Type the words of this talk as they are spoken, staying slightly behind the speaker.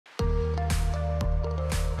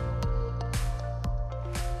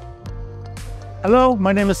Hello,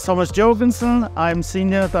 my name is Thomas Jorgensen. I'm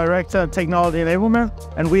Senior Director of Technology Enablement,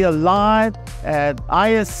 and we are live at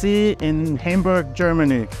ISC in Hamburg,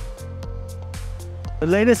 Germany. The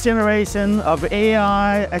latest generation of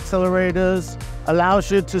AI accelerators allows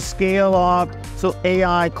you to scale up to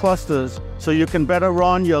AI clusters, so you can better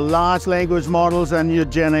run your large language models and your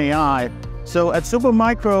Gen AI. So at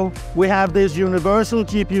Supermicro, we have these universal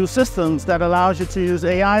GPU systems that allows you to use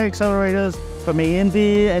AI accelerators from AMD,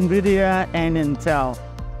 Nvidia, and Intel.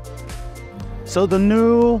 So the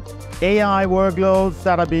new AI workloads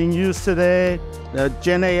that are being used today, the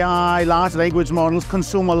Gen AI, large language models,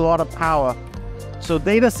 consume a lot of power. So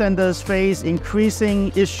data centers face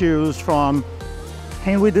increasing issues from,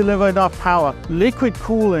 can we deliver enough power? Liquid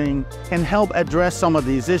cooling can help address some of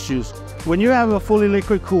these issues. When you have a fully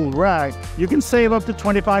liquid cooled rack, you can save up to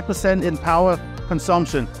 25% in power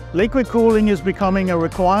consumption. Liquid cooling is becoming a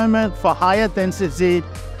requirement for higher density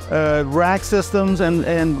rack systems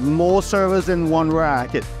and more servers in one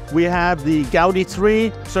rack. We have the Gaudi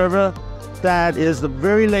 3 server that is the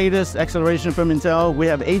very latest acceleration from Intel. We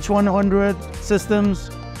have H100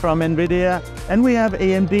 systems from Nvidia, and we have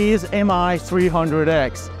AMD's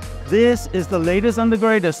MI300X. This is the latest and the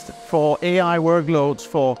greatest for AI workloads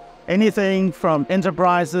for anything from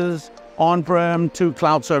enterprises, on-prem to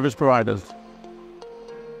cloud service providers.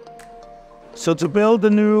 So to build the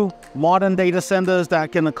new modern data centers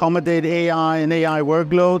that can accommodate AI and AI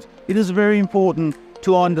workloads, it is very important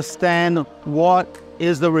to understand what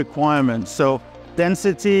is the requirement. So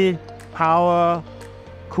density, power,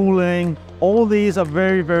 cooling, all these are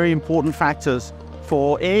very, very important factors.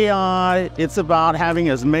 For AI, it's about having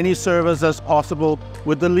as many servers as possible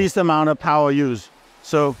with the least amount of power used.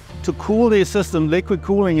 So to cool the system, liquid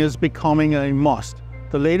cooling is becoming a must.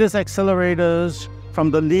 The latest accelerators from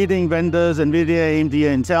the leading vendors, Nvidia,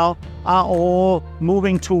 AMD, and Intel, are all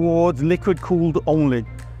moving towards liquid cooled only.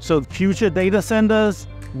 So future data centers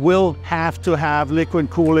will have to have liquid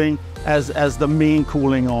cooling as the main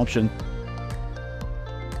cooling option.